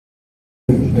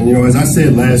And, you know, as I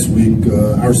said last week,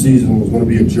 our season was going to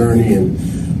be a journey, and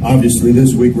obviously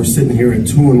this week we're sitting here at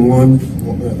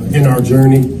 2-1 in our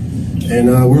journey, and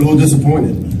we're a little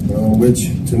disappointed, which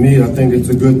to me I think it's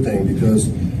a good thing because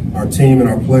our team and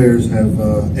our players have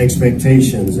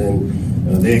expectations, and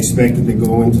they expected to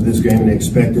go into this game and they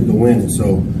expected to win it.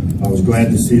 So I was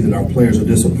glad to see that our players are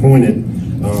disappointed.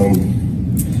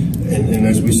 And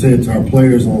as we said to our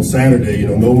players on Saturday, you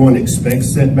know, no one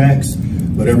expects setbacks,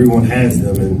 but everyone has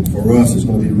them. And for us, it's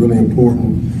going to be really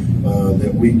important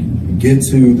that we get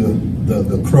to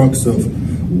the crux of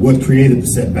what created the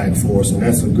setback for us. And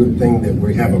that's a good thing that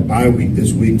we have a bye week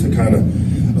this week to kind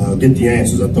of get the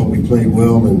answers. I thought we played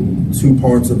well in two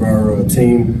parts of our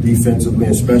team, defensively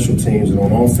and special teams, and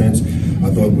on offense, I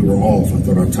thought we were off. I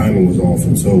thought our timing was off.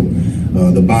 And so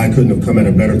the bye couldn't have come at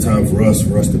a better time for us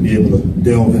to be able to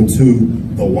delve into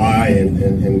the why,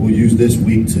 and we'll use this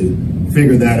week to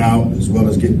figure that out, as well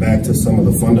as get back to some of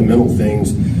the fundamental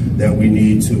things that we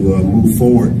need to move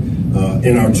forward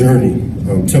in our journey.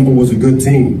 Temple was a good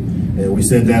team, and we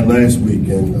said that last week,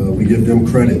 and we give them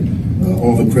credit,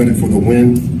 all the credit for the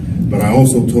win. But I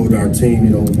also told our team,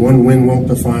 you know, one win won't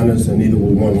define us, and neither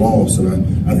will one loss.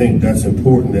 And I think that's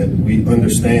important that we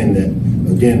understand that,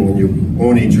 again, when you're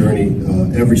on a journey,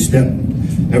 every step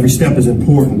is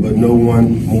important, but no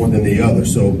one more than the other.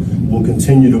 So we'll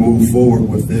continue to move forward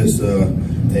with this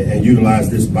and utilize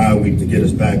this bye week to get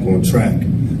us back on track.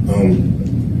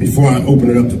 Before I open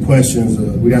it up to questions,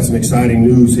 we got some exciting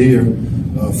news here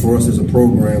for us as a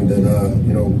program that,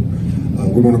 you know,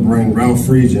 we're going to bring Ralph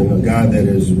Friedgen, a guy that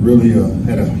has really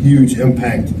had a huge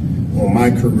impact on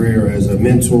my career as a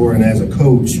mentor and as a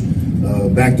coach,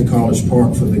 back to College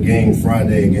Park for the game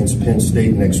Friday against Penn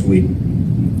State next week.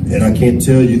 And I can't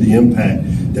tell you the impact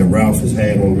that Ralph has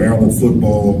had on Maryland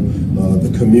football,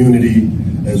 the community,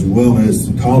 as well as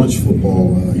college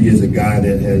football. He is a guy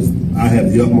that I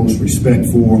have the utmost respect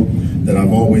for, that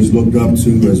I've always looked up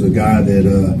to as a guy that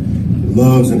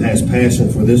loves and has passion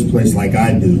for this place like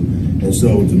I do. And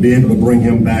so to be able to bring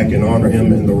him back and honor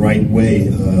him in the right way,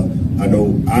 I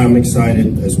know I'm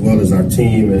excited, as well as our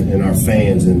team and our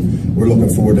fans, and we're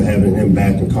looking forward to having him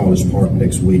back in College Park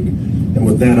next week. And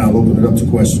with that, I'll open it up to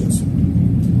questions.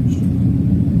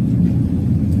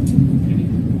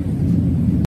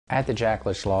 At the Jack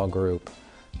Lish Law Group,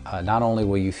 not only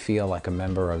will you feel like a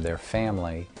member of their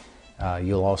family,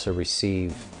 you'll also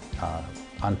receive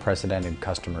unprecedented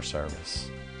customer service.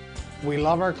 We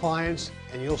love our clients,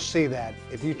 and you'll see that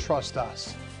if you trust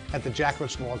us at the Jack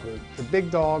Lish Law Group, the big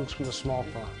dogs from the small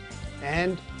firm,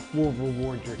 and we'll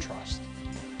reward your trust.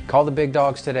 Call the big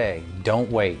dogs today.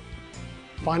 Don't wait.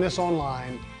 Find us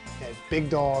online at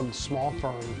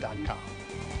bigdogsmallfirm.com.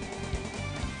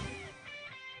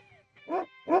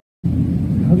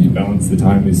 How do you balance the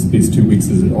time these 2 weeks?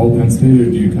 Is it all Penn State, or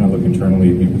do you kind of look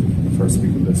internally the first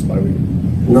week of this bye week?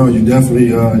 No, you definitely,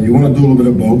 you want to do a little bit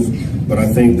of both, but I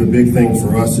think the big thing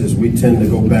for us is we tend to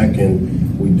go back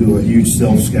and we do a huge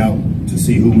self-scout to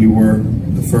see who we were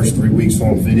the first 3 weeks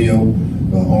on video,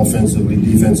 offensively,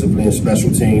 defensively, and special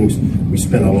teams. We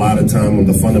spent a lot of time on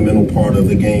the fundamental part of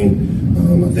the game.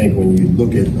 I think when you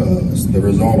look at the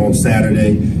result on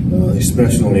Saturday,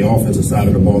 especially on the offensive side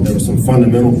of the ball, there were some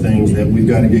fundamental things that we've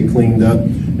got to get cleaned up.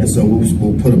 And so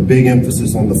we'll put a big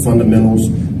emphasis on the fundamentals.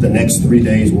 The next 3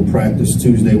 days we'll practice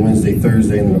Tuesday, Wednesday,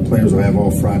 Thursday, and then the players will have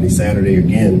off Friday, Saturday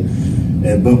again.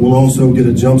 But we'll also get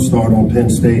a jump start on Penn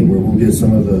State, where we'll get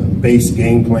some of the base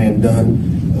game plan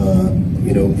done,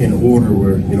 you know, in order.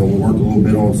 Where, you know, we'll work a little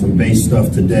bit on some base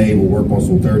stuff today. We'll work on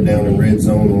some third down and red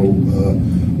zone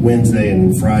on Wednesday,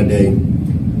 and Friday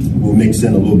we'll mix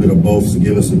in a little bit of both to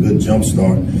give us a good jump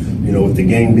start. You know, with the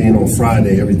game being on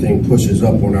Friday, everything pushes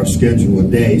up on our schedule a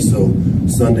day. So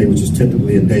Sunday, which is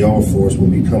typically a day off for us, will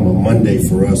become a Monday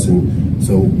for us. And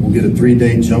so we'll get a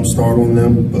 3-day jump start on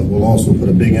them, but we'll also put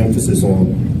a big emphasis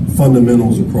on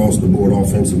fundamentals across the board,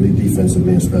 offensively,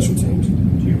 defensively, and special teams.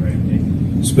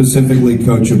 Specifically,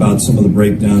 Coach, about some of the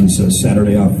breakdowns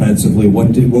Saturday offensively,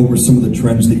 what were some of the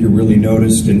trends that you really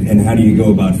noticed, and how do you go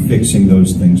about fixing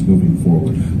those things moving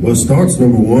forward? Well, it starts,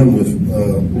 number one, with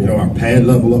you know, our pad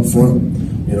level up front.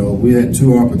 You know, we had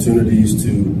 2 opportunities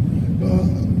to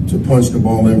punch the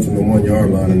ball in from the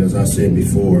 1-yard line, and as I said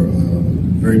before,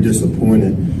 very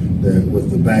disappointed that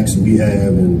with the backs we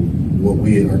have and what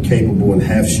we are capable and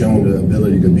have shown the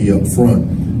ability to be up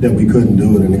front, that we couldn't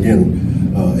do it. And again,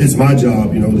 it's my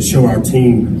job, you know, to show our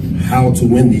team how to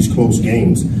win these close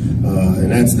games,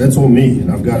 and that's on me.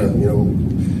 And I've got to, you know,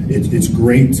 it's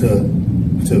great to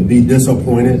be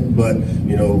disappointed, but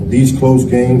you know, these close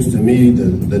games, to me,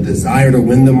 the desire to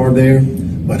win them are there.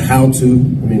 but how to.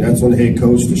 I mean, that's on the head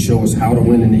coach to show us how to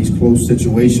win in these close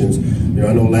situations. You know,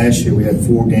 I know last year we had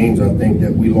 4 games, I think,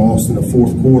 that we lost in the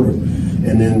fourth quarter.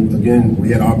 And then, again, we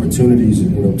had opportunities, you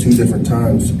know, 2 different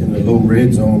times in the low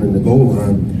red zone and the goal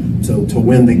line to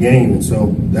win the game. And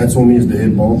so that's on me as the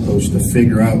head ball coach to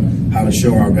figure out how to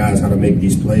show our guys how to make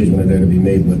these plays when they're there to be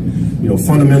made. But, you know,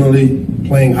 fundamentally,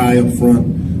 playing high up front,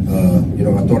 you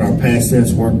know, I thought our pass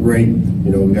sets weren't great. You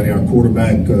know, we got our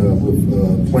quarterback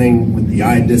playing with the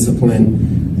eye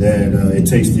discipline that it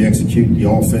takes to execute the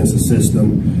offensive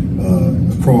system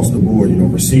across the board. You know,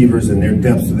 receivers and their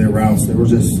depth of their routes, they were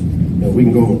just, you know, we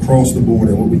can go across the board.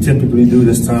 And what we typically do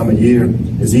this time of year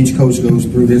is each coach goes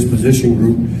through his position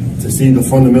group to see the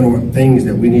fundamental things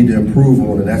that we need to improve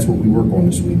on, and that's what we work on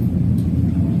this week.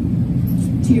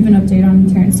 Do you have an update on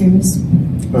Terrence Davis?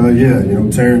 Yeah, you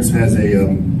know, Terrence has a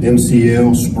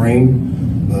MCL sprain.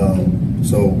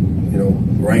 So, you know,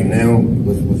 right now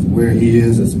with where he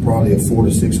is, it's probably a 4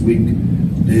 to 6 week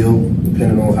deal,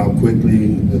 depending on how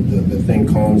quickly the thing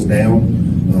calms down.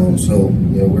 So,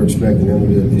 you know, we're expecting him to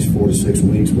be at least 4 to 6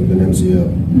 weeks with an MCL.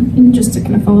 And just to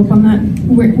kind of follow up on that,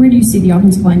 where do you see the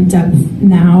offensive line depth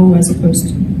now as opposed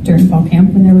to during fall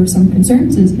camp when there were some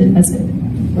concerns?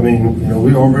 I mean, you know,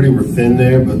 we already were thin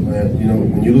there, but, you know,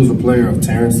 when you lose a player of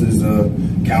Terrence's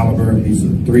caliber, he's a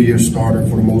 3-year starter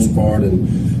for the most part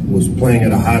and was playing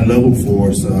at a high level for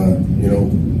us, you know,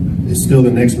 it's still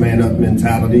the next man up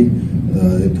mentality.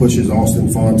 It pushes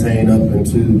Austin Fontaine up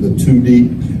into the 2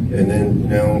 deep. And then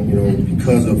now, you know,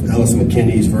 because of Ellis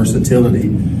McKinney's versatility,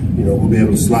 you know, we'll be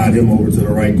able to slide him over to the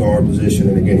right guard position.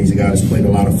 And again, he's a guy that's played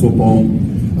a lot of football.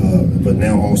 But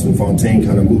now Austin Fontaine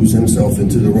kind of moves himself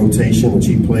into the rotation, which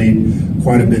he played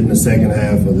quite a bit in the second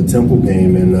half of the Temple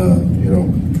game. And, you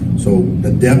know, so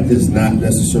the depth is not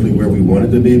necessarily where we want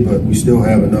it to be, but we still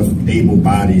have enough able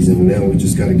bodies. And now we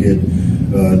just got to get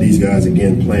these guys,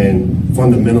 again, playing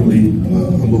fundamentally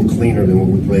a little cleaner than what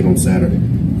we played on Saturday.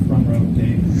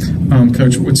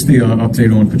 Coach, what's the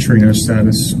update on Petrino's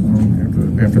status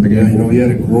after the game? Yeah, you know, he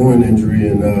had a groin injury,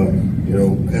 and, you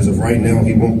know, as of right now,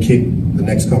 he won't kick the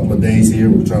next couple of days here.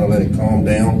 We're trying to let it calm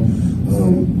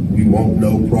down. We won't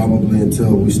know probably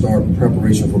until we start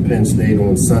preparation for Penn State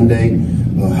on Sunday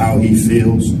how he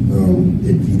feels.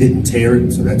 He didn't tear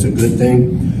it, so that's a good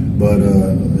thing. But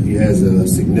he has a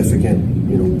significant,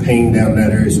 you know, pain down in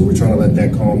that area, so we're trying to let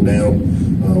that calm down.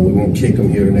 We won't kick him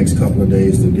here the next couple of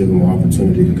days to give him an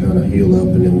opportunity to kind of heal up,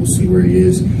 and then we'll see where he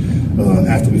is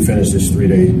after we finish this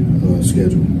 3-day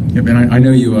schedule. Yep, and I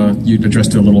know you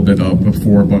addressed it a little bit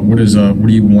before, but what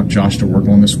do you want Josh to work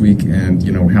on this week, and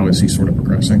you know, how is he sort of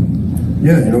progressing?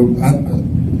 Yeah, you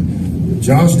know,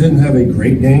 Josh didn't have a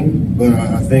great game, but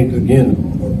I think again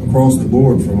across the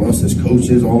board, from us as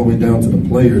coaches all the way down to the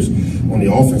players on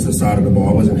the offensive side of the ball,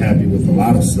 I wasn't happy with a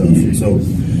lot of stuff. So,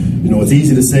 you know, it's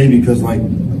easy to say because, like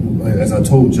as I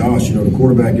told Josh, you know, the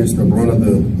quarterback gets the brunt of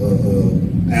the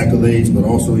accolades, but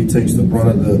also he takes the brunt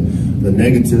of the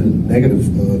negative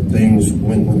things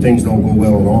when things don't go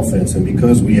well on offense. And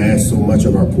because we ask so much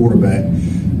of our quarterback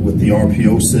with the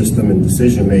RPO system and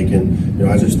decision making, you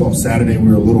know, I just thought Saturday we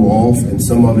were a little off, and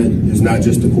some of it is not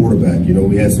just the quarterback. You know,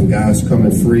 we had some guys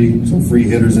coming free, some free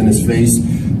hitters in his face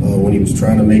when he was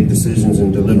trying to make decisions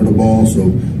and deliver the ball. So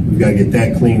we've got to get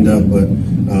that cleaned up. But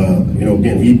you know,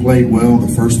 again, he played well the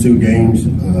first 2 games.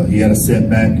 He had a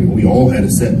setback, and we all had a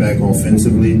setback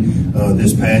offensively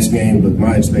this past game. But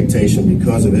my expectation,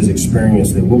 because of his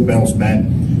experience, that we'll bounce back.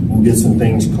 We'll get some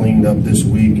things cleaned up this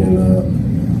week, and